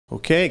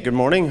Okay, good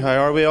morning. How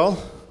are we all?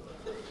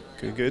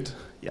 Good, good.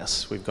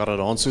 Yes, we've got it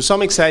on. So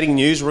some exciting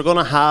news. We're going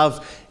to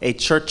have a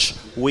church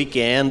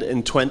weekend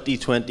in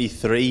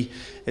 2023.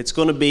 It's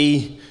going to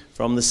be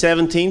from the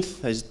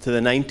 17th to the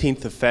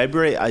 19th of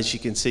February, as you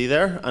can see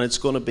there. And it's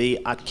going to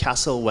be at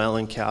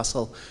Castlewellan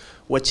Castle,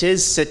 which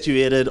is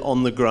situated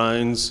on the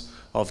grounds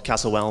of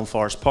Castlewellan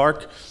Forest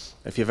Park,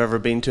 if you've ever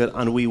been to it.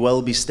 And we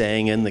will be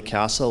staying in the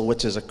castle,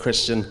 which is a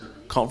Christian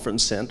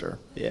conference centre.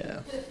 Yeah.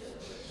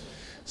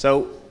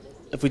 So,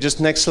 if we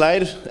just next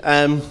slide.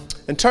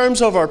 In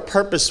terms of our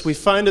purpose, we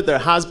found that there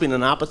has been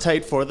an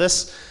appetite for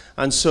this.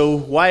 And so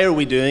why are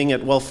we doing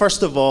it? Well,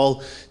 first of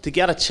all, to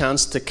get a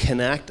chance to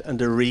connect and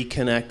to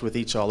reconnect with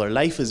each other.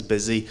 Life is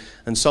busy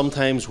and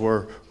sometimes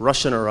we're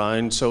rushing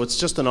around. So it's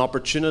just an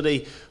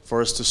opportunity for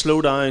us to slow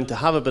down, to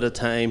have a bit of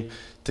time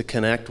to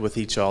connect with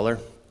each other.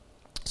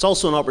 It's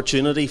also an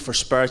opportunity for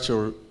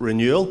spiritual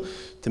renewal,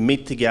 to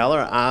meet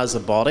together as a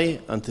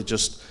body and to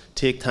just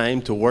take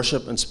time to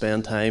worship and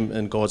spend time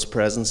in God's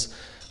presence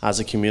as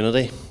a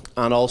community.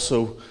 And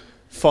also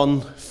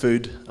fun,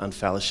 food and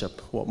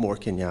fellowship. What more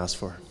can you ask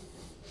for?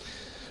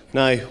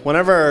 Now,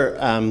 whenever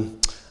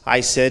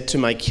I said to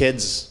my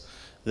kids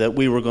that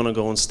we were going to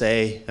go and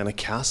stay in a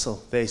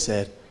castle, they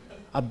said,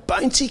 "A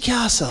bouncy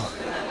castle?"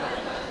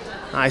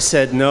 I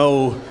said,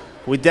 "No,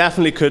 we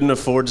definitely couldn't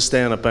afford to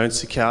stay in a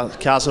bouncy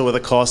castle with the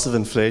cost of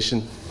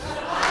inflation."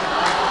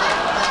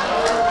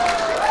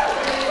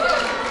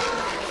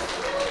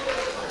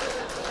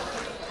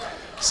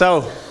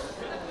 So,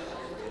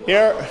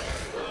 here,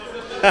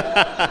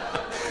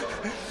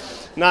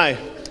 now,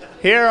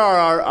 here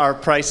are our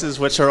prices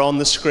which are on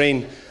the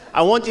screen.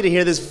 I want you to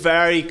hear this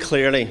very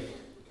clearly.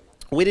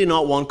 We do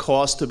not want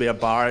cost to be a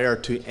barrier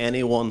to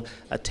anyone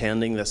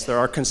attending this. There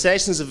are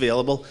concessions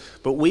available,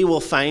 but we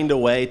will find a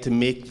way to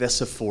make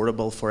this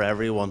affordable for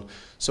everyone.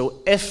 So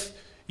if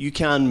you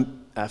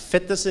can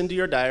fit this into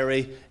your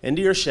diary,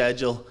 into your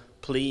schedule,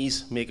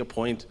 please make a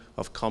point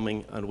of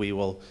coming and we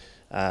will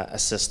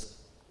assist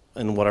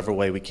in whatever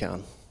way we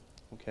can.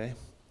 Okay.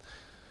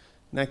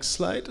 Next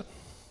slide.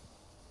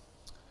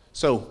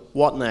 So,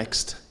 what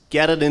next?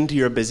 Get it into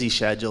your busy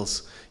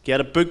schedules.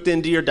 Get it booked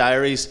into your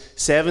diaries,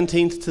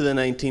 17th to the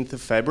 19th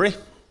of February.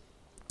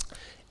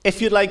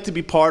 If you'd like to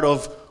be part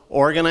of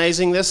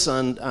organising this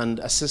and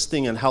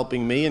assisting and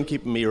helping me and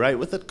keeping me right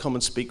with it, come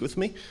and speak with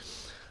me.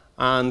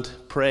 And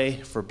pray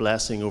for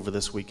blessing over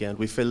this weekend.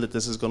 We feel that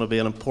this is going to be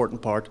an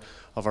important part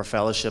of our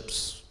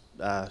fellowship's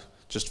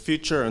just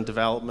future and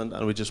development,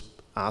 and we just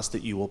ask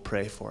that you will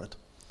pray for it.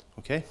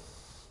 Okay?